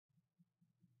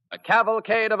A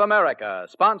Cavalcade of America,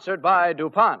 sponsored by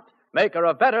DuPont, maker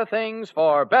of better things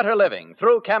for better living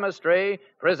through chemistry,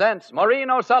 presents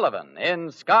Maureen O'Sullivan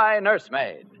in Sky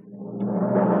Nursemaid.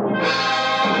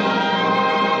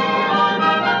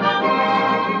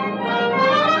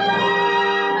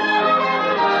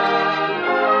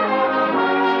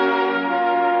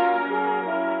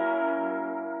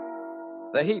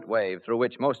 The heat wave through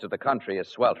which most of the country is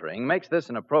sweltering makes this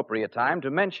an appropriate time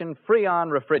to mention Freon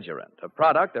refrigerant, a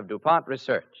product of DuPont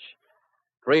Research.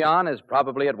 Freon is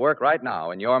probably at work right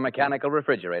now in your mechanical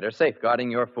refrigerator,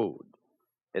 safeguarding your food.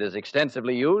 It is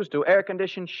extensively used to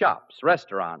air-condition shops,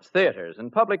 restaurants, theaters,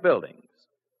 and public buildings.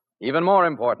 Even more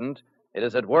important, it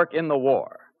is at work in the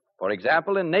war. For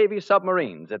example, in Navy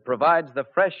submarines, it provides the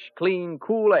fresh, clean,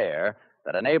 cool air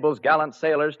that enables gallant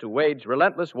sailors to wage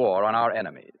relentless war on our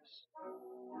enemies.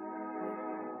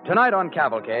 Tonight on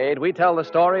Cavalcade, we tell the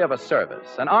story of a service,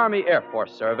 an Army Air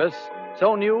Force service,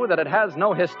 so new that it has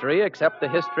no history except the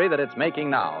history that it's making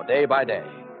now, day by day.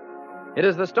 It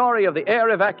is the story of the Air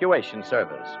Evacuation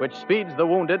Service, which speeds the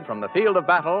wounded from the field of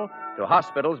battle to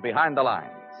hospitals behind the lines.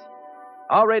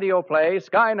 Our radio play,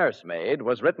 Sky Nursemaid,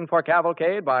 was written for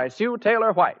Cavalcade by Sue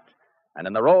Taylor White, and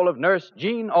in the role of Nurse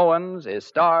Jean Owens is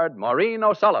starred Maureen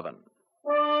O'Sullivan.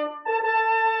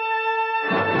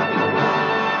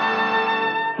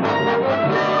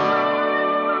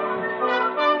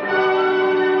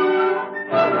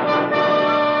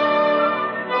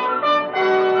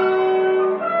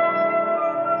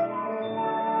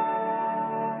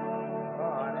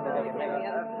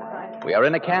 We are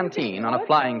in a canteen on a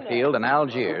flying field in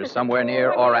Algiers, somewhere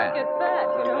near Oran.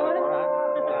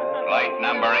 Flight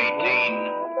number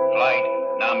 18. Flight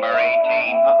number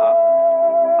 18.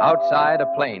 Outside, a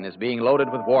plane is being loaded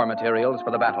with war materials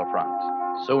for the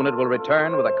battlefront. Soon it will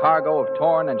return with a cargo of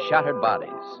torn and shattered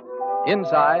bodies.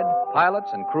 Inside,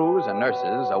 pilots and crews and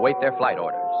nurses await their flight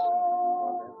orders.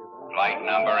 Flight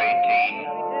number 18.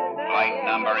 Flight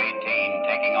number 18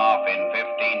 taking off in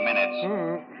 15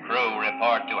 minutes. Crew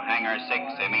report to Hangar 6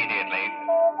 immediately.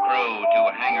 Crew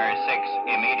to Hangar 6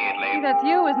 immediately. That's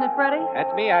you, isn't it, Freddie?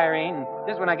 That's me, Irene.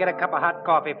 Just when I get a cup of hot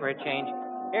coffee for a change.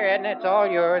 Here, Edna, it's all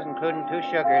yours, including 2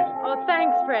 sugars. Oh,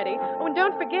 thanks, Freddie. Oh, and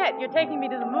don't forget, you're taking me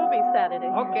to the movies Saturday.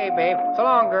 Okay, babe. So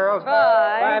long, girls.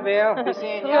 Bye. Bye, Bill. Be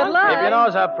seeing you. Good luck. Keep your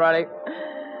nose up, Freddie.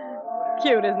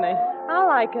 Cute, isn't he? I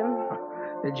like him.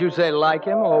 Did you say like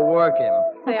him or work him?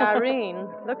 Say, Irene,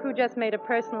 look who just made a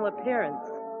personal appearance.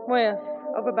 Where?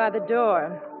 Over by the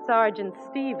door. Sergeant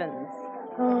Stevens.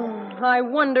 Oh, I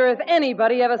wonder if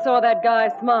anybody ever saw that guy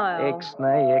smile.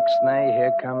 Ixnay,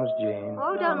 here comes Jean.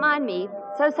 Oh, don't mind me.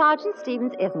 So Sergeant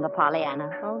Stevens isn't a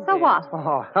Pollyanna. Oh, so dear. what?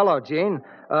 Oh, hello, Jean.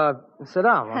 Sit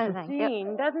down, won't you? Thank you.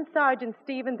 Jean, doesn't Sergeant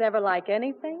Stevens ever like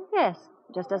anything? Yes,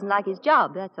 just doesn't like his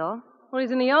job, that's all. Well,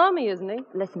 he's in the Army, isn't he?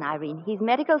 Listen, Irene, he's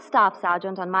medical staff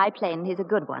sergeant on my plane, and he's a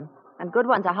good one. And good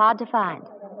ones are hard to find.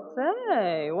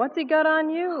 Say, what's he got on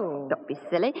you? Don't be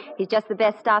silly. He's just the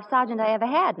best staff sergeant I ever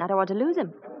had, and I don't want to lose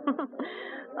him.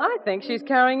 I think she's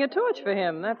carrying a torch for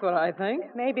him. That's what I think.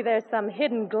 Maybe there's some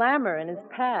hidden glamour in his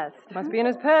past. Must be in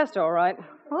his past, all right.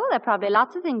 Oh, there are probably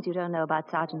lots of things you don't know about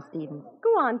Sergeant Stevens. Go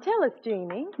on, tell us,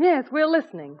 Jeannie. Yes, we're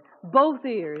listening. Both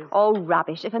ears. Oh,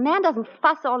 rubbish. If a man doesn't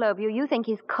fuss all over you, you think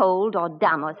he's cold or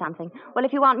dumb or something. Well,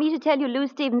 if you want me to tell you, Lou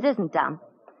Stevens isn't dumb.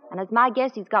 And as my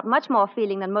guess, he's got much more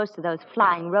feeling than most of those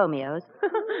flying Romeos.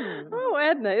 Oh,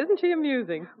 Edna, isn't she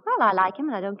amusing? Well, I like him,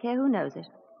 and I don't care who knows it.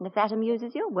 And if that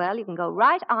amuses you, well, you can go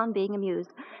right on being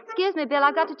amused. Excuse me, Bill,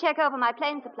 I've got to check over my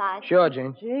plane supplies. Sure,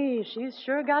 Jean. Gee, she's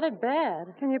sure got it bad.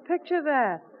 Can you picture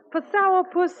that? For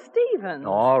Sourpuss Stevens.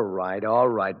 All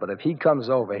right. But if he comes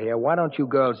over here, why don't you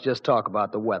girls just talk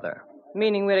about the weather?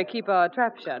 Meaning we're to keep our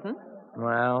trap shut, huh?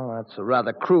 Well, that's a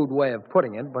rather crude way of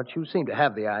putting it, but you seem to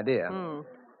have the idea. Hmm.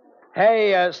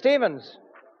 Hey, Stevens,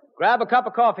 grab a cup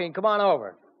of coffee and come on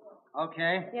over.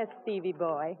 Okay. Yes, Stevie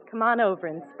boy. Come on over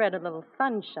and spread a little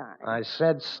sunshine. I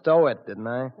said stow it, didn't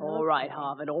I? All right,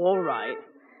 Harvard, all right.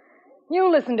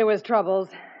 You listen to his troubles.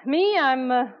 Me, I'm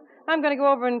going to go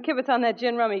over and kibitz on that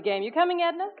gin rummy game. You coming,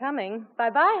 Edna? Coming.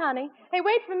 Bye-bye, honey. Hey,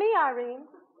 wait for me, Irene.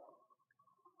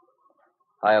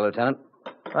 Hi, Lieutenant.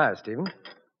 Hi, Stephen.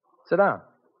 Sit down.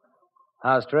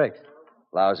 How's tricks?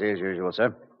 Lousy as usual,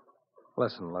 sir.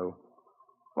 Listen, Lou.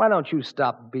 Why don't you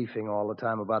stop beefing all the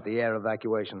time about the air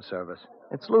evacuation service?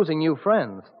 It's losing you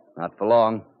friends. Not for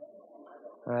long.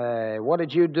 Hey, what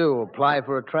did you do? Apply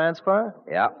for a transfer?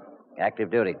 Yeah,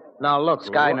 active duty. Now, look,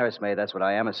 Sky Lou. nursemaid, that's what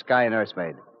I am, a sky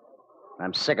nursemaid.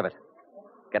 I'm sick of it.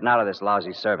 Getting out of this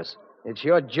lousy service. It's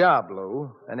your job,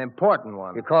 Lou. An important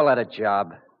one. You call that a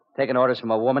job? Taking orders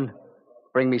from a woman?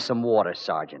 Bring me some water,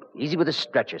 Sergeant. Easy with the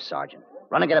stretcher, Sergeant.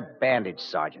 Run and get a bandage,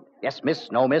 Sergeant. Yes,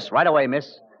 miss. No, miss. Right away,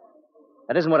 miss.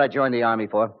 That isn't what I joined the Army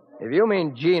for. If you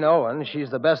mean Jean Owen, she's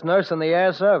the best nurse in the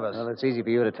air service. Well, it's easy for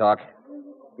you to talk.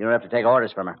 You don't have to take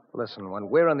orders from her. Listen, when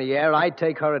we're in the air, I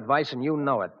take her advice, and you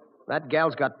know it. That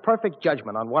gal's got perfect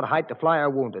judgment on what height to fly our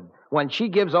wounded. When she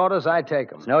gives orders, I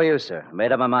take them. It's no use, sir. I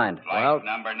made up my mind. Flight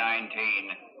number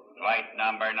 19. Flight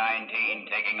number 19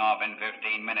 taking off in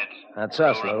 15 minutes. That's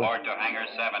us, Crew Lou. report to Hangar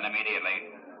 7 immediately.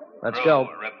 Let's Crew, go.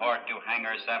 report to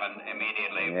Hangar 7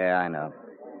 immediately. Yeah, I know.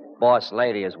 Boss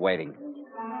lady is waiting.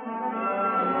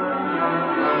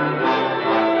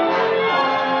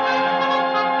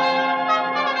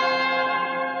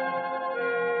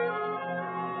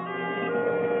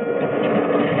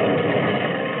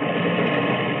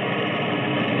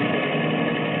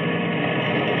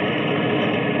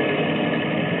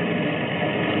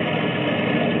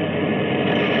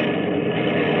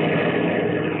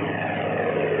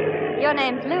 Your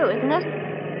name's Lou, isn't it?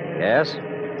 Yes?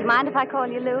 Do you mind if I call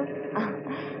you Lou?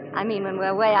 I mean, when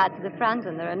we're way out to the front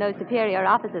and there are no superior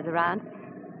officers around.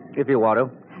 If you want to.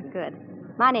 Good.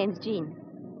 My name's Jean.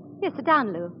 Here, sit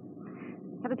down, Lou.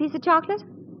 Have a piece of chocolate?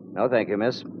 No, thank you,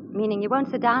 miss. Meaning you won't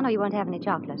sit down or you won't have any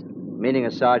chocolate? Meaning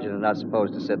a sergeant is not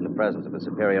supposed to sit in the presence of a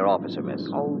superior officer, miss.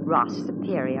 Oh, Ross,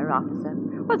 superior officer.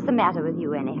 What's the matter with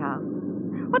you, anyhow?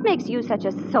 What makes you such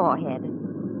a sorehead?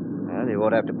 Well, you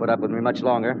won't have to put up with me much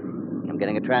longer. I'm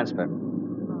getting a transfer.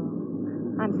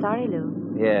 Oh, I'm sorry,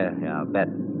 Lou. Yeah, I'll bet.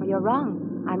 Well, you're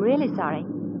wrong. I'm really sorry.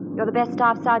 You're the best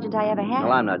staff sergeant I ever had.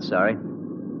 Well, I'm not sorry.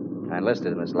 I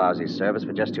enlisted in this lousy service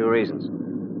for just 2 reasons.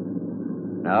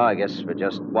 No, I guess for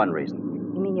just 1 reason.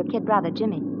 You mean your kid brother,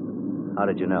 Jimmy? How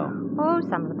did you know? Oh,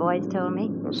 some of the boys told me.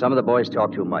 Well, some of the boys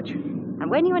talk too much. And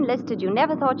when you enlisted, you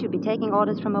never thought you'd be taking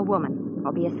orders from a woman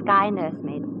or be a sky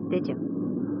nursemaid, did you?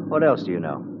 What else do you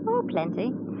know? Oh,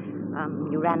 plenty.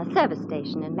 You ran a service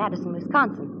station in Madison,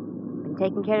 Wisconsin. Been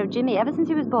taking care of Jimmy ever since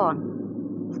he was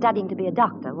born. Studying to be a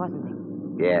doctor, wasn't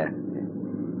he? Yeah.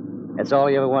 That's all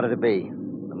he ever wanted to be,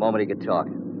 the moment he could talk.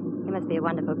 He must be a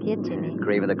wonderful kid, Jimmy.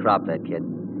 Cream of the crop, that kid.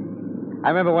 I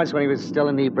remember once when he was still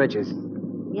in knee breeches.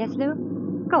 Yes,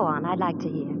 Lou? Go on, I'd like to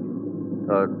hear.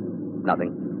 Oh,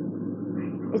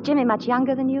 nothing. Is Jimmy much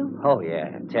younger than you? Oh,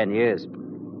 yeah, 10 years.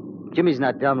 Jimmy's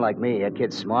not dumb like me. That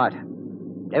kid's smart.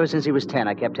 Ever since he was 10,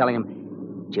 I kept telling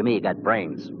him, Jimmy, you got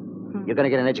brains. You're going to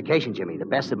get an education, Jimmy, the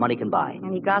best that money can buy.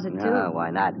 And he got it, too. No, why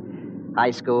not?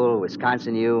 High school,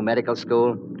 Wisconsin U, medical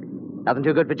school. Nothing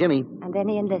too good for Jimmy. And then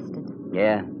he enlisted.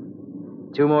 Yeah.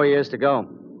 2 more years to go.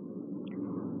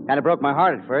 Kind of broke my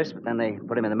heart at first, but then they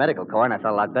put him in the medical corps, and I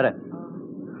felt a lot better.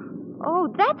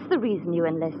 Oh, that's the reason you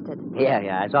enlisted.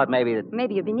 Yeah, I thought maybe that...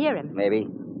 Maybe you'd be near him. Maybe.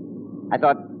 I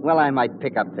thought, well, I might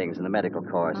pick up things in the medical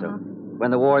corps, so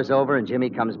when the war's over and Jimmy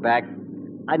comes back,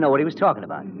 I know what he was talking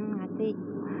about. I see.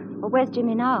 Well, where's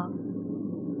Jimmy now?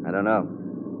 I don't know.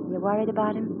 You worried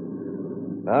about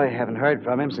him? Well, I haven't heard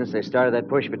from him since they started that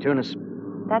push for Tunis.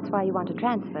 That's why you want to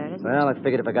transfer, isn't it? Well, I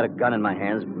figured if I got a gun in my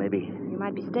hands, maybe... You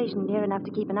might be stationed near enough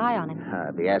to keep an eye on him.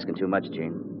 I'd be asking too much,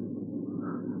 Jean.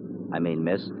 I mean,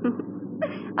 miss.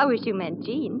 I wish you meant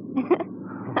Jean.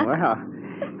 Well,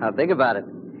 I'll think about it.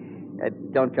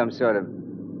 It don't come sort of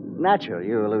natural.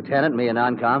 You a lieutenant, me a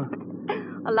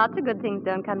non-com. Well, lots of good things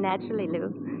don't come naturally,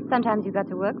 Lou. Sometimes you've got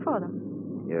to work for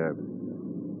them. You're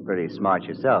pretty smart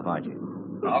yourself, aren't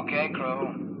you? Okay,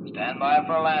 crew. Stand by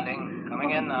for a landing.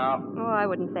 Coming in now. Oh, I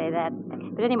wouldn't say that.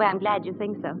 But anyway, I'm glad you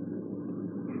think so.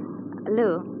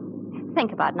 Lou,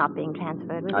 think about not being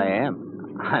transferred, will you? I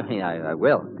am. I mean, I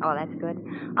will. Oh, that's good.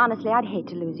 Honestly, I'd hate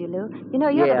to lose you, Lou. You know,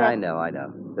 you're the best... I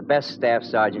know. The best staff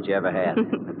sergeant you ever had.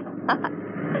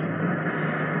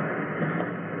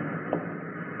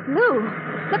 Lou,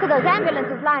 look at those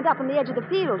ambulances lined up on the edge of the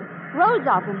field. Rows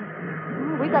of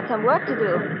them. We've got some work to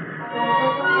do.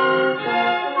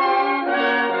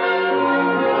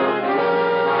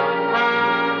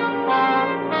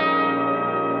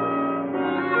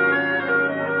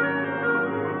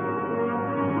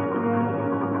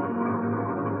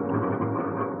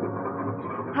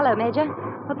 Hello, Major.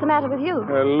 What's the matter with you?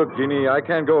 Look, Jeannie, I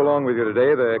can't go along with you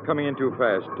today. They're coming in too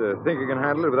fast. Think you can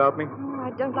handle it without me? Oh,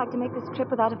 I don't like to make this trip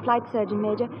without a flight surgeon,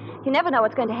 Major. You never know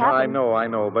what's going to happen. I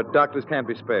know. But doctors can't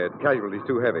be spared. Casualties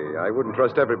too heavy. I wouldn't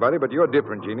trust everybody, but you're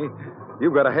different, Jeannie.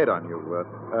 You've got a head on you.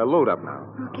 Load up now.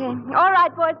 Okay. All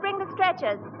right, boys, bring the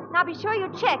stretchers. Now be sure you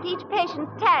check each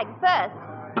patient's tag first.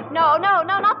 No,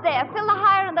 not there. Fill the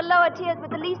higher and the lower tiers with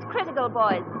the least critical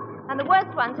boys. And the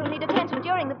worst ones who'll need attention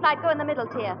during the flight go in the middle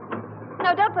tier.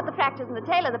 No, don't put the fractures in the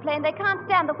tail of the plane. They can't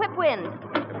stand the whip wind.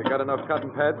 Have you got enough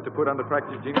cotton pads to put under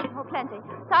fractures, Jeannie? Oh, plenty.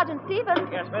 Sergeant Stevens.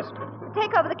 Yes, miss.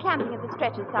 Take over the clamping of the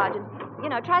stretchers, Sergeant. You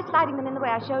know, try sliding them in the way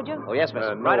I showed you. Oh, yes, miss.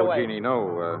 No, Right away. Jeannie, no.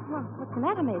 Well, what's the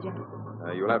matter, Major?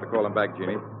 You'll have to call him back,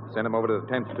 Jeannie. Send him over to the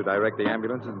tents to direct the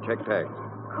ambulances and check tags.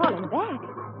 Call him back?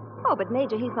 Oh, but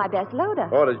Major, he's my best loader.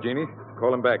 Orders, Jeannie.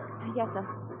 Call him back. Yes, sir.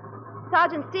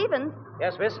 Sergeant Stevens,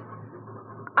 Yes, miss.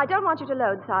 I don't want you to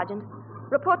load, Sergeant.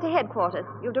 Report to headquarters.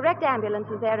 You'll direct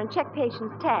ambulances there and check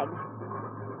patients' tags.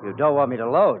 You don't want me to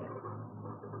load.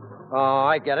 Oh,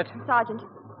 I get it. Sergeant,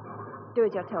 do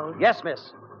as you're told. Yes,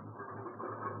 miss.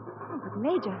 Oh, but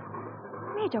Major,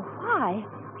 why?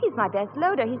 He's my best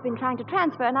loader. He's been trying to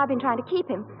transfer, and I've been trying to keep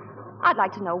him. I'd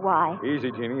like to know why.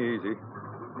 Easy, Jeannie, easy.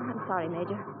 I'm sorry,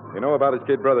 Major. You know about his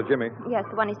kid brother, Jimmy? Yes,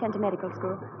 the one he sent to medical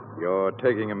school. You're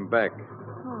taking him back.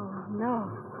 Oh,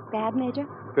 no. Bad, Major?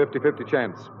 50-50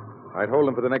 chance. I'd hold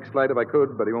him for the next flight if I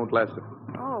could, but he won't last it.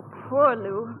 Oh, poor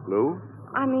Lou. Lou?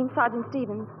 I mean, Sergeant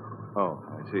Stevens. Oh,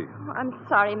 I see. Oh, I'm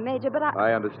sorry, Major, but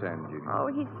I understand, Jeannie. Oh,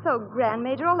 he's so grand,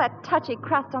 Major. All that touchy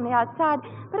crust on the outside,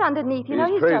 but underneath, you know,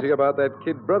 He's he's crazy just... about that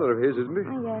kid brother of his, isn't he?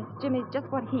 Oh, yes, Jimmy's just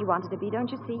what he wanted to be, don't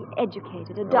you see?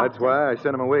 Educated, a Well, doctor. that's why I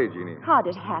sent him away, Jeannie. How'd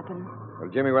it happen? Well,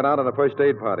 Jimmy went out on a first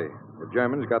aid party. The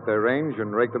Germans got their range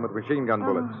and raked them with machine gun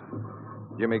bullets.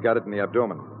 Jimmy got it in the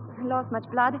abdomen. Lost much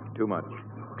blood? Too much.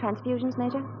 Transfusions,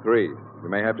 Major? 3. You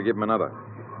may have to give him another.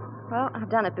 Well, I've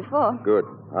done it before. Good.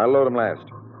 I'll load him last.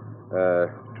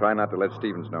 Try not to let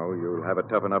Stevens know. You'll have a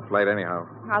tough enough flight anyhow.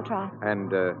 I'll try.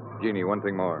 And, Jeannie, one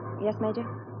thing more. Yes, Major?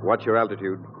 Watch your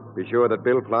altitude. Be sure that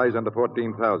Bill flies under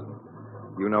 14,000.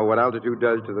 You know what altitude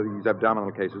does to these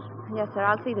abdominal cases. Yes, sir.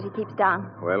 I'll see that he keeps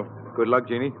down. Well, good luck,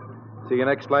 Jeannie. See you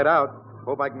next flight out.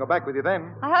 Hope I can go back with you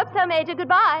then. I hope so, Major.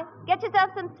 Goodbye. Get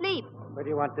yourself some sleep. Where do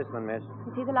you want this one, miss?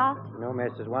 Is he the last? No,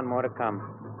 miss. There's one more to come.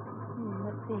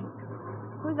 Let's see.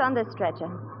 Who's on this stretcher?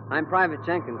 I'm Private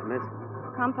Jenkins, miss.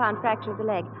 Compound fracture of the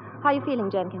leg. How are you feeling,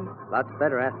 Jenkins? Lots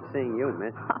better after seeing you,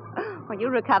 miss. Well,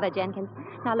 you'll recover, Jenkins.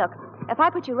 Now, look, if I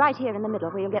put you right here in the middle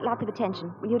where you'll get lots of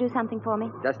attention, will you do something for me?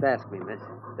 Just ask me, miss.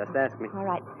 Just ask me. All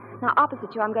right. Now,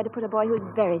 opposite you, I'm going to put a boy who's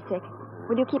very sick.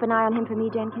 Will you keep an eye on him for me,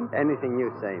 Jenkins? Anything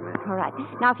you say, miss. All right.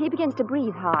 Now, if he begins to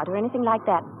breathe hard or anything like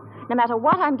that, no matter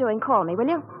what I'm doing, call me, will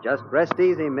you? Just rest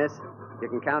easy, miss. You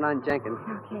can count on Jenkins.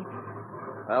 Okay.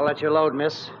 I'll let you load,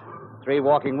 miss. 3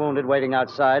 walking wounded waiting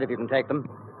outside, if you can take them.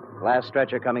 Last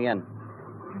stretcher coming in.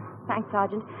 Thanks,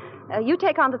 Sergeant. You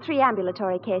take on the 3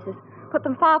 ambulatory cases. Put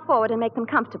them far forward and make them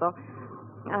comfortable.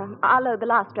 I'll load the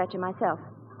last stretcher myself.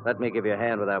 Let me give you a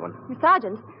hand with that one.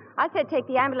 Sergeant, I said take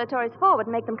the ambulatories forward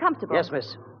and make them comfortable. Yes,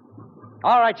 miss.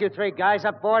 All right, you 3 guys,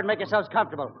 up board and make yourselves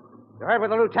comfortable. You heard what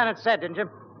the lieutenant said, didn't you?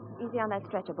 Easy on that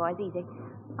stretcher, boys, easy.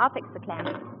 I'll fix the clamp.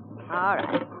 All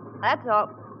right. That's all.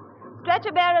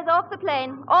 Stretcher bearers off the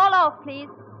plane. All off, please.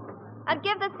 And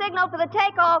give the signal for the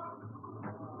takeoff.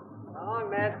 So long,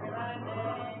 miss.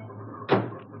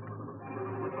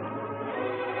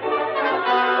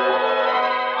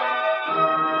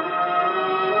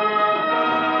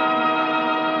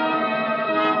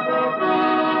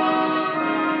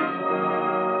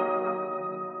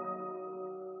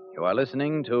 You are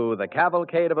listening to The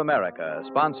Cavalcade of America,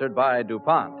 sponsored by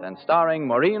DuPont and starring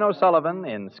Maureen O'Sullivan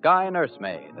in Sky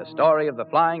Nursemaid, a story of the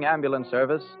flying ambulance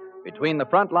service between the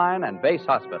front line and base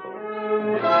hospitals.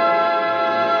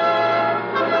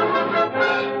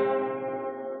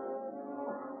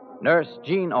 Nurse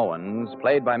Jean Owens,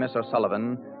 played by Miss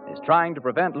O'Sullivan, is trying to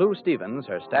prevent Lou Stevens,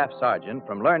 her staff sergeant,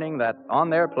 from learning that on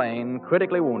their plane,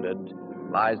 critically wounded,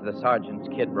 lies the sergeant's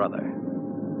kid brother.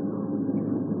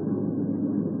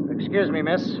 Excuse me,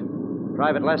 miss.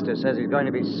 Private Lester says he's going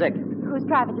to be sick. Who's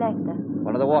Private Lester?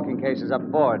 One of the walking cases up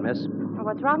forward, miss. Well,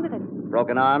 what's wrong with him?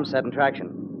 Broken arm, set in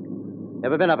traction.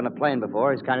 Never been up in a plane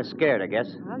before. He's kind of scared, I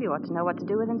guess. Well, you ought to know what to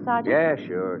do with him, Sergeant. Yeah,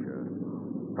 sure.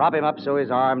 Prop him up so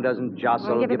his arm doesn't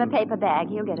jostle. Well, give him a paper bag.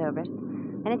 He'll get over it.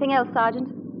 Anything else, Sergeant?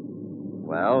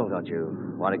 Well, don't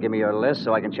you want to give me your list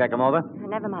so I can check him over?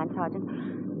 Never mind,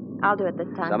 Sergeant. I'll do it this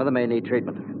time. Some of them may need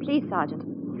treatment. Please, Sergeant.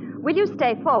 Will you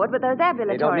stay forward with those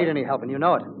ambulatory... They don't need any help, and you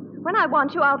know it. When I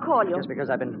want you, I'll call you. Just because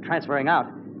I've been transferring out.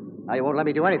 Now you won't let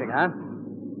me do anything, huh?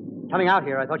 Coming out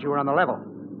here, I thought you were on the level.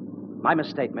 My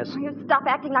mistake, miss. Will you stop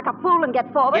acting like a fool and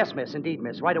get forward? Yes, miss. Indeed,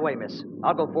 miss. Right away, miss.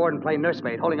 I'll go forward and play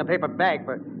nursemaid, holding a paper bag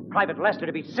for Private Lester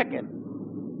to be sick in.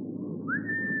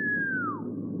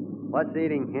 What's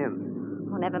eating him?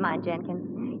 Oh, never mind,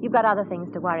 Jenkins. You've got other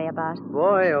things to worry about.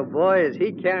 Boy, oh boy, is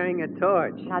he carrying a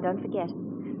torch. Now, don't forget.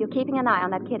 You're keeping an eye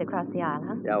on that kid across the aisle,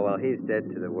 huh? Yeah, well, he's dead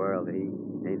to the world. He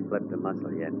ain't flipped a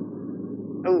muscle yet.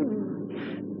 Oh.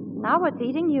 Now what's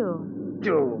eating you?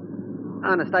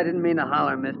 Honest, I didn't mean to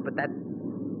holler, miss, but that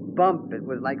bump, it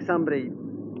was like somebody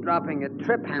dropping a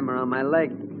trip hammer on my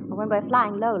leg. Well, when we're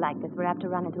flying low like this, we're apt to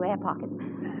run into air pockets.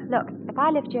 Look, if I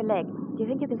lift your leg, do you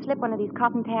think you can slip one of these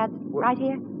cotton pads right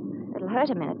here? It'll hurt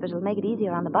a minute, but it'll make it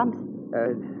easier on the bumps.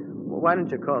 Why don't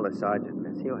you call the sergeant,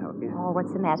 miss? He'll help you. Oh,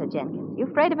 what's the matter, Jenkins? You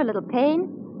afraid of a little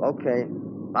pain? Okay.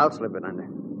 I'll slip it under.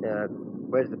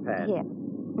 Where's the pad? Here.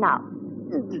 Now.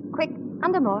 Quick.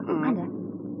 Under more. Under.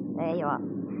 There you are.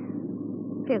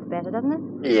 Feels better,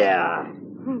 doesn't it? Yeah.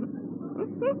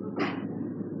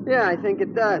 Yeah, I think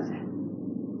it does.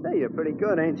 Say, you're pretty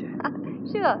good, ain't you?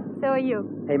 Sure. So are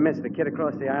you. Hey, miss, the kid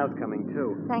across the aisle's coming,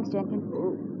 too. Thanks, Jenkins.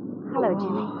 Hello,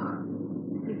 Jimmy.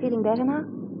 You feeling better now?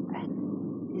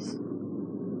 Is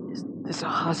this a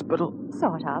hospital?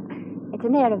 Sort of. It's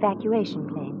an air evacuation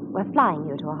plane. We're flying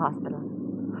you to a hospital.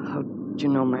 How'd you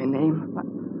know my name?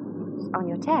 It's on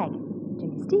your tag.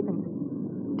 Jimmy Stevens.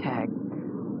 Tag.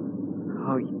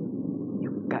 Oh,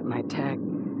 you got my tag.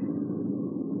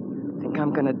 Think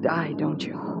I'm gonna die, don't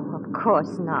you? Oh, of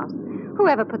course not.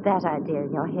 Whoever put that idea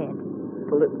in your head?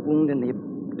 Bullet wound in the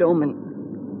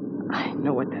abdomen. I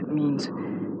know what that means.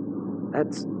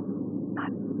 That's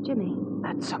not... Jimmy.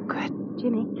 That's so good.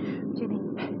 Jimmy.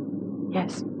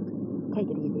 Yes. Take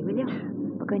it easy, will you?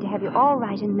 We're going to have you all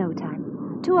right in no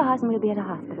time. 2 hours and we'll be at a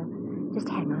hospital. Just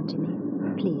hang on, Jimmy.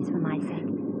 Please, for my sake.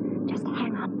 Just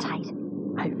hang on tight.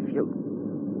 I feel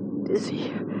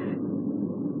dizzy.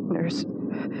 Nurse,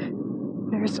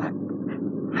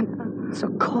 I'm so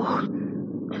cold.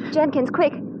 Jenkins,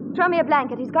 quick. Throw me a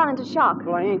blanket. He's gone into shock.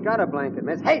 Well, I ain't got a blanket,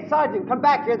 miss. Hey, Sergeant, come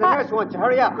back here. The nurse wants you.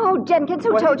 Hurry up. Oh, Jenkins,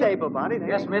 who told you? Able-bodied,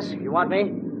 Yes, miss. You want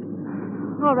me?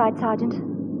 All right, Sergeant.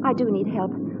 I do need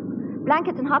help.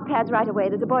 Blankets and hot pads right away.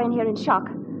 There's a boy in here in shock.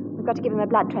 We've got to give him a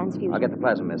blood transfusion. I'll get the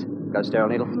plasma, miss. Got a sterile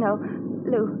needle? No.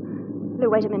 Lou,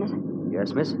 wait a minute.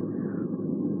 Yes, miss?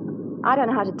 I don't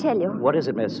know how to tell you. What is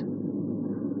it, miss?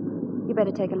 You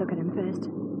better take a look at him first.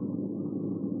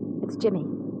 It's Jimmy.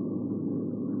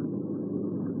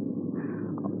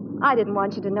 I didn't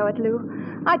want you to know it,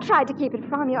 Lou. I tried to keep it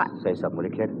from you. Say something, will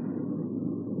you, kid?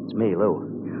 It's me, Lou.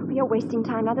 You're wasting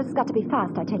time now. This has got to be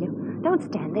fast, I tell you. Don't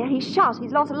stand there. He's shot.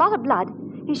 He's lost a lot of blood.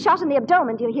 He's shot in the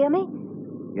abdomen. Do you hear me?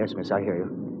 Yes, miss, I hear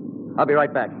you. I'll be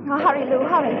right back. Oh, hurry, Lou,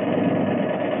 hurry.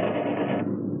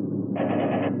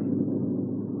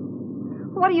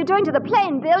 What are you doing to the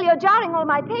plane, Bill? You're jarring all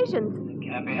my patients.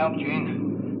 Can't be helped,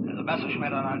 Gene. There's a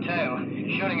Messerschmitt on our tail.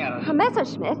 He's shooting at us. A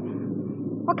Messerschmitt?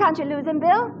 Well, can't you lose him,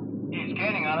 Bill? He's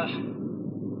gaining on us.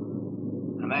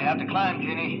 I may have to climb,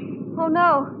 Jeannie. Oh,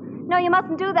 no. No, you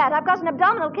mustn't do that. I've got an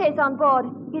abdominal case on board.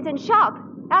 He's in shock.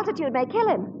 Altitude may kill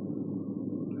him.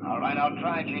 All right, I'll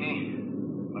try, Jeannie.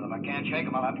 But if I can't shake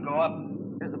him, I'll have to go up.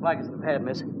 Here's the blankets and the pad,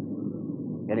 miss.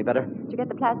 Any better? Did you get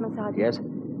the plasma, Sergeant? Yes.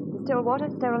 Still water?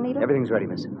 Sterile needle? Everything's ready,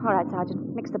 miss. All right,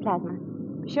 Sergeant. Mix the plasma.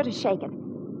 Be sure to shake it.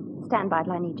 Stand by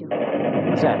till I need you.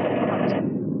 What's that?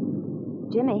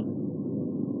 Jimmy,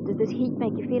 does this heat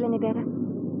make you feel any better?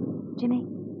 Jimmy?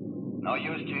 No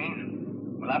use,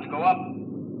 Gene. We'll have to go up.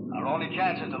 Our only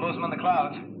chance is to lose him in the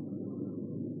clouds.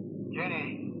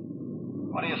 Jeannie,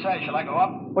 what do you say? Shall I go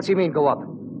up? What's he mean, go up?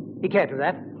 He can't do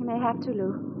that. You may have to,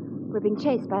 Lou. We're being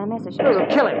chased by a Messerschmitt. It'll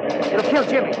kill him. It'll kill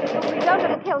Jimmy. If we don't,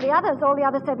 it'll kill the others, all the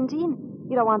other 17.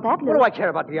 You don't want that, Lou. What do I care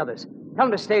about the others? Tell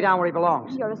him to stay down where he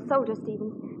belongs. You're a soldier,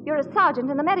 Stevens. You're a sergeant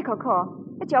in the medical corps.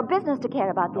 It's your business to care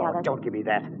about the others. Don't give me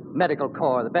that. Medical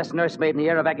Corps, the best nursemaid in the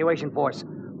air evacuation force.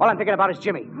 All I'm thinking about is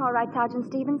Jimmy. All right, Sergeant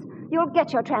Stevens. You'll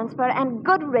get your transfer, and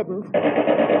good riddance.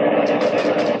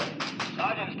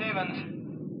 Sergeant Stevens.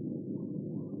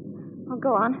 Oh,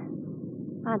 go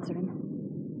on. Answer him.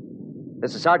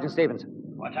 This is Sergeant Stevens.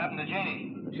 What's happened to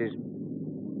Jeannie?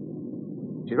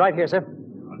 She's right here, sir.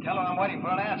 Well, tell her I'm waiting for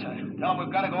an answer. Tell her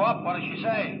we've got to go up. What does she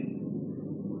say?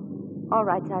 All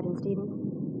right, Sergeant Stevens.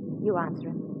 You answer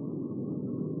him.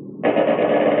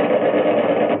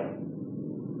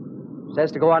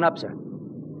 Says to go on up, sir.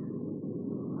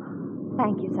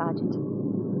 Thank you, Sergeant.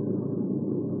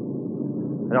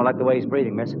 I don't like the way he's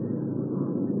breathing, miss.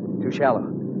 Too shallow.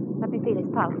 Let me feel his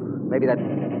pulse. Maybe that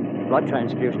blood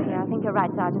transfusion. Yeah, I think you're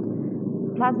right,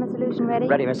 Sergeant. Plasma solution ready?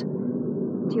 Ready, miss.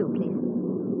 Tube, please.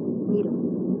 Needle.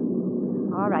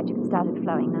 All right, you can start it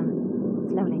flowing now.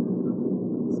 Slowly.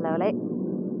 Slowly.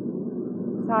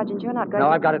 Sergeant, you're not going No,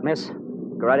 to... I've got it, miss.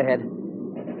 Go right ahead.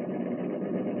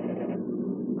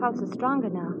 Pulse is stronger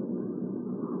now.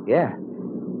 Yeah.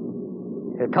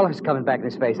 The color's coming back in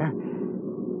his face, huh?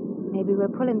 Maybe we'll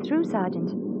pull him through,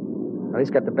 Sergeant. Well,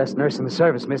 he's got the best nurse in the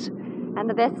service, miss. And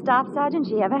the best staff sergeant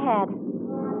she ever had.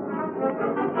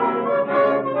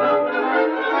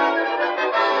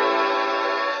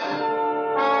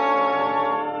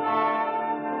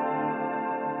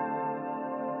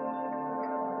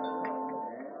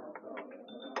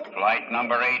 Flight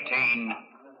number 18.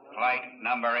 Flight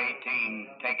number 18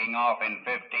 taking off in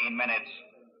 15 minutes.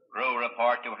 Crew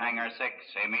report to Hangar 6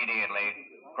 immediately.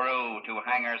 Crew to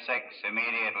Hangar 6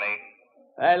 immediately.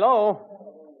 Hey,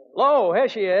 Lo, here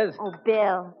she is. Oh,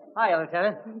 Bill. Hi,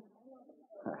 Lieutenant.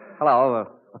 Hello.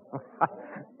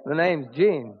 The name's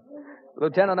Jean.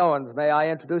 Lieutenant Owens, may I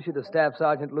introduce you to Staff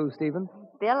Sergeant Lou Stevens?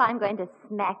 Bill, I'm going to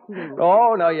smack you.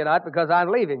 Oh, no, you're not, because I'm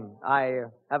leaving. I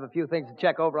have a few things to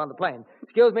check over on the plane.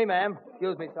 Excuse me, ma'am.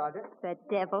 Excuse me, Sergeant. The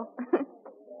devil.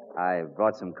 I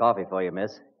brought some coffee for you,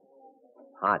 miss.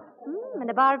 Hot. And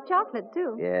a bar of chocolate,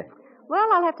 too. Yeah. Well,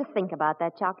 I'll have to think about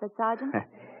that chocolate, Sergeant.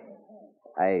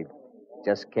 I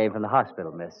just came from the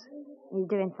hospital, miss. He's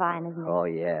doing fine, isn't he? Oh,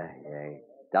 yeah.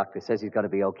 Doctor says he's going to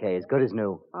be okay, as good as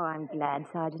new. Oh, I'm glad,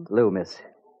 Sergeant. Lou, miss.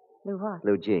 Lou what?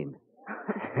 Lou Jean.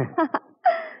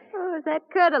 Oh, is that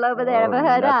Colonel over there ever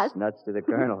heard us? Nuts to the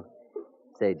colonel.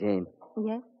 Say, Jean,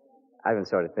 Yes? I've been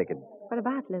sort of thinking, What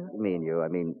about, Lou? me and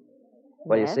you,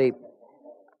 well, Yes? you see,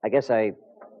 I guess I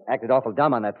acted awful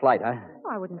dumb on that flight, huh? Oh,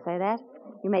 I wouldn't say that.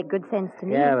 You make good sense to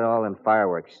me. Yeah, but all them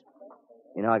fireworks.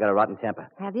 You know, I got a rotten temper.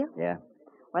 Have you? Yeah.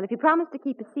 Well, if you promise to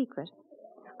keep a secret,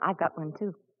 I've got one,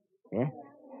 too. Yeah?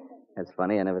 That's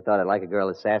funny. I never thought I'd like a girl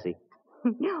as sassy.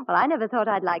 Well, I never thought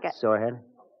I'd like Sorehead?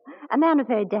 a man with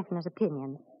very definite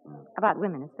opinions. About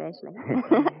women, especially.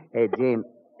 Hey, Jean,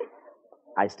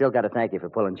 I still got to thank you for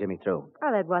pulling Jimmy through.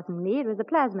 Oh, that wasn't me. It was a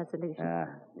plasma solution.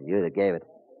 You that gave it.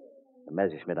 The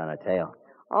Messerschmitt on her tail.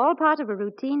 All part of a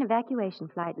routine evacuation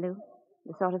flight, Lou.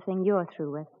 The sort of thing you're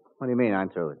through with. What do you mean I'm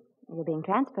through it? You're being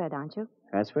transferred, aren't you?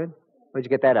 Transferred? Where'd you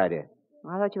get that idea?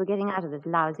 Well, I thought you were getting out of this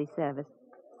lousy service.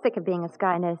 Sick of being a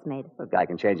sky nursemaid. A guy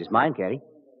can change his mind, can't he?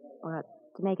 Well,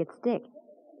 to make it stick,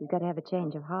 you've got to have a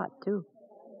change of heart, too.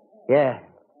 Yeah,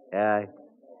 I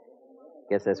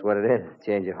guess that's what it is.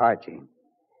 Change of heart, Gene.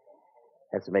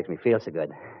 That's what makes me feel so good.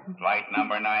 Flight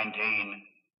number 19.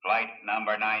 Flight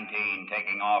number 19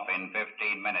 taking off in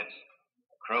 15 minutes.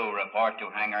 Crew report to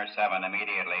Hangar 7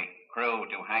 immediately. Crew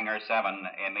to Hangar 7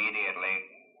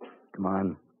 immediately. Come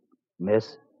on,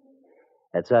 miss.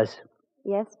 That's us.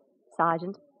 Yes,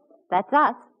 Sergeant. That's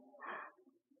us.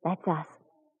 That's us.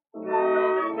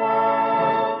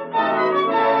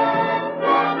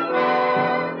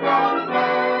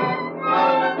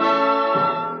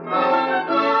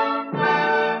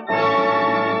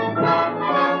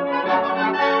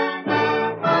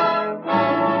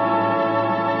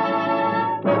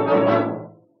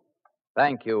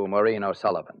 Thank you, Maureen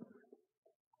O'Sullivan.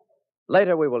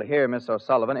 Later, we will hear Miss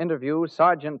O'Sullivan interview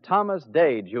Sergeant Thomas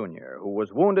Day, Jr., who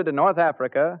was wounded in North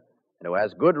Africa and who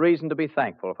has good reason to be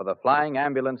thankful for the flying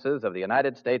ambulances of the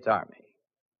United States Army.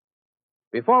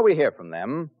 Before we hear from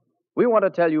them, we want to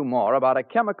tell you more about a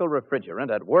chemical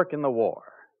refrigerant at work in the war.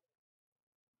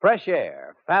 Fresh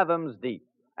air, fathoms deep,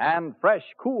 and fresh,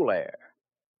 cool air.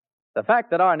 The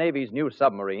fact that our Navy's new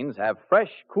submarines have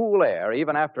fresh, cool air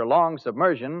even after long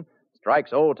submersion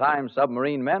strikes old-time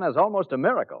submarine men as almost a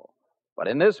miracle. But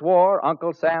in this war,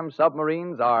 Uncle Sam's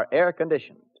submarines are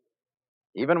air-conditioned.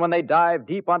 Even when they dive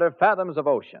deep under fathoms of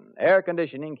ocean, air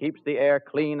conditioning keeps the air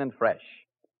clean and fresh.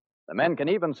 The men can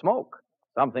even smoke,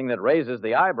 something that raises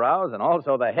the eyebrows and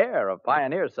also the hair of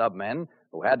pioneer submen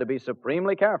who had to be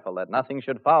supremely careful that nothing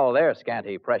should foul their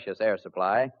scanty, precious air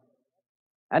supply.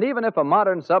 And even if a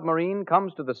modern submarine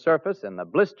comes to the surface in the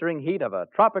blistering heat of a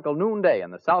tropical noonday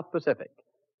in the South Pacific,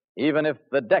 even if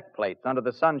the deck plates under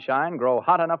the sunshine grow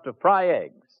hot enough to fry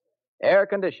eggs, air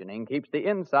conditioning keeps the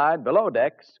inside below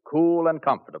decks cool and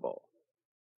comfortable.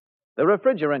 The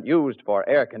refrigerant used for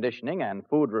air conditioning and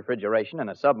food refrigeration in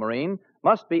a submarine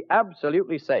must be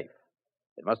absolutely safe.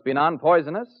 It must be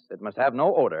non-poisonous, it must have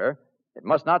no odor, it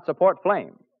must not support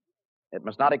flame. It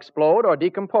must not explode or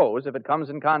decompose if it comes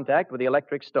in contact with the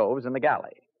electric stoves in the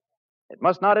galley. It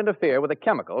must not interfere with the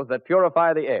chemicals that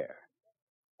purify the air.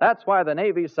 That's why the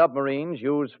Navy's submarines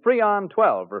use Freon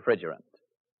 12 refrigerant.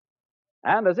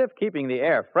 And as if keeping the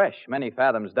air fresh many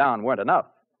fathoms down weren't enough,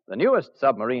 the newest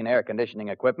submarine air conditioning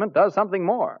equipment does something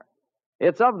more.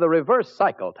 It's of the reverse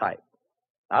cycle type.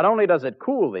 Not only does it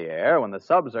cool the air when the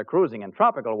subs are cruising in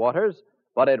tropical waters,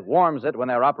 but it warms it when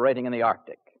they're operating in the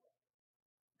Arctic.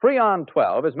 Freon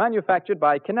 12 is manufactured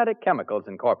by Kinetic Chemicals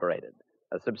Incorporated,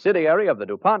 a subsidiary of the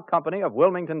DuPont Company of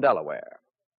Wilmington, Delaware.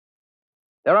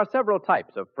 There are several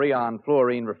types of Freon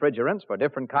fluorine refrigerants for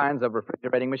different kinds of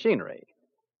refrigerating machinery.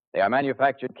 They are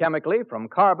manufactured chemically from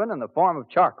carbon in the form of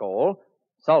charcoal,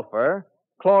 sulfur,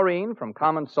 chlorine from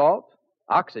common salt,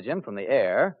 oxygen from the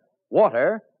air,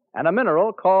 water, and a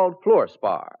mineral called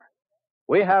fluorspar.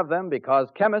 We have them because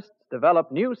chemists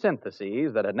developed new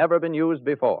syntheses that had never been used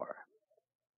before.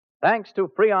 Thanks to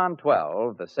Freon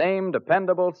 12, the same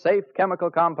dependable, safe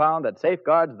chemical compound that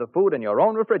safeguards the food in your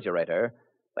own refrigerator,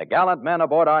 the gallant men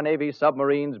aboard our Navy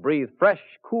submarines breathe fresh,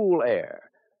 cool air.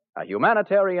 A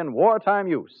humanitarian wartime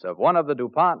use of one of the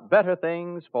DuPont better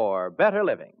things for better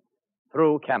living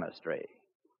through chemistry.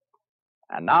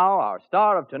 And now, our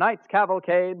star of tonight's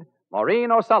cavalcade,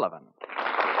 Maureen O'Sullivan.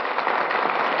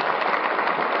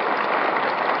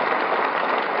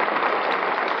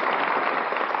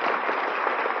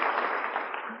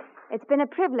 It's been a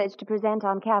privilege to present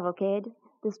on Cavalcade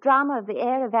this drama of the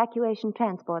Air Evacuation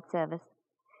Transport Service.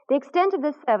 The extent of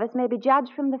this service may be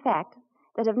judged from the fact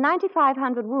that of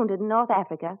 9,500 wounded in North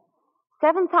Africa,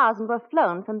 7,000 were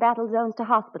flown from battle zones to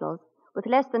hospitals, with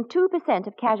less than 2%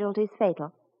 of casualties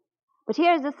fatal. But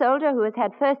here is a soldier who has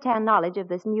had first-hand knowledge of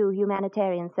this new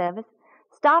humanitarian service,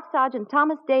 Staff Sergeant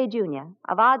Thomas Day, Jr.,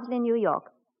 of Ardsley, New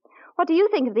York. What do you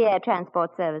think of the Air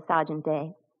Transport Service, Sergeant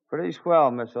Day? Pretty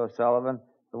swell, Miss O'Sullivan.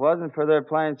 If it wasn't for their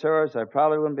plane service, I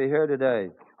probably wouldn't be here today.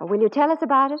 Well, will you tell us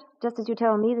about it, just as you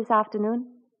told me this afternoon?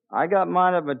 I got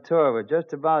mine at Mature with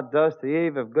just about dusk the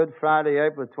eve of Good Friday,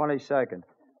 April 22nd, when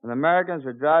the Americans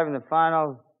were driving the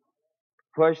final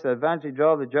push that eventually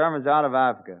drove the Germans out of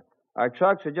Africa. Our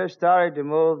trucks were just starting to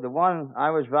move. The one I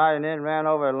was riding in ran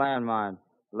over a landmine,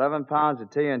 11 pounds of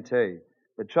TNT.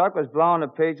 The truck was blown to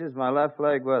pieces, my left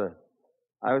leg with it.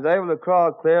 I was able to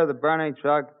crawl clear of the burning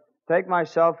truck, take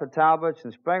myself for Talbot's,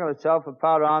 and sprinkle a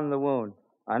self-powder on the wound.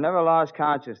 I never lost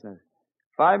consciousness.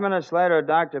 5 minutes later, a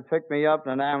doctor picked me up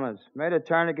in an ambulance, made a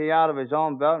tourniquet out of his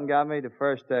own belt, and got me to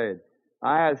first aid.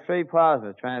 I had 3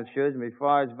 plasma transfusions before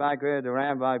I was evacuated to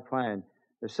Ram by plane,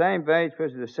 the same base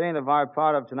which is the scene of our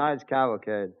part of tonight's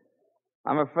cavalcade.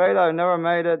 I'm afraid I've never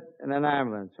made it in an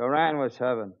ambulance. Oran was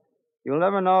heaven. You'll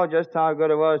never know just how good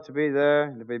it was to be there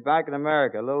and to be back in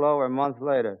America a little over a month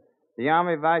later. The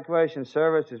Army Evacuation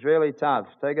Service is really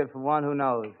tops. Take it from one who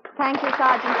knows. Thank you,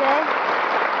 Sergeant Day.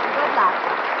 Good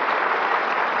luck.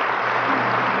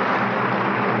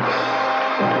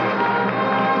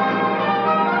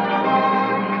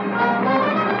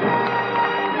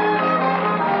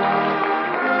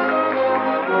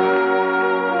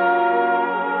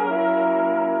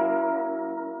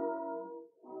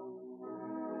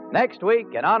 Next week,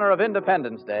 in honor of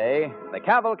Independence Day, the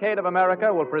Cavalcade of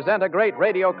America will present a great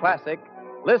radio classic,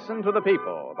 Listen to the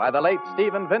People, by the late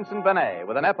Stephen Vincent Benet,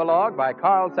 with an epilogue by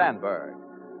Carl Sandburg.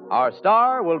 Our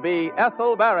star will be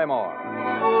Ethel Barrymore.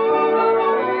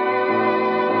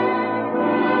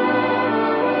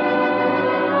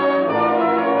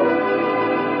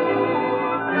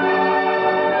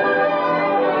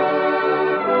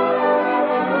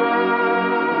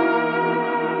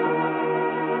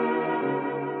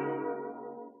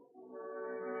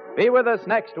 Be with us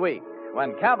next week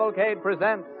when Cavalcade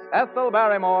presents Ethel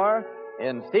Barrymore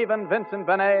in Stephen Vincent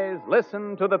Benet's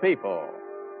Listen to the People.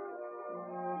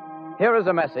 Here is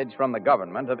a message from the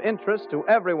government of interest to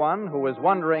everyone who is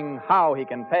wondering how he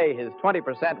can pay his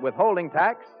 20% withholding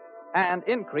tax and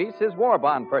increase his war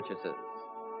bond purchases.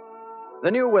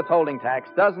 The new withholding tax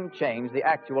doesn't change the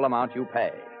actual amount you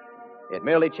pay. It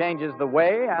merely changes the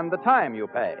way and the time you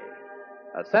pay.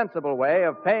 A sensible way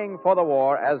of paying for the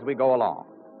war as we go along.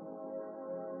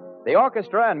 The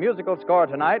orchestra and musical score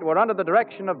tonight were under the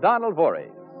direction of Donald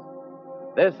Voorhees.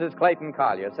 This is Clayton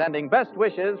Collier sending best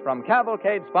wishes from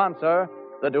Cavalcade sponsor,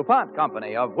 the DuPont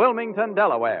Company of Wilmington,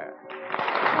 Delaware.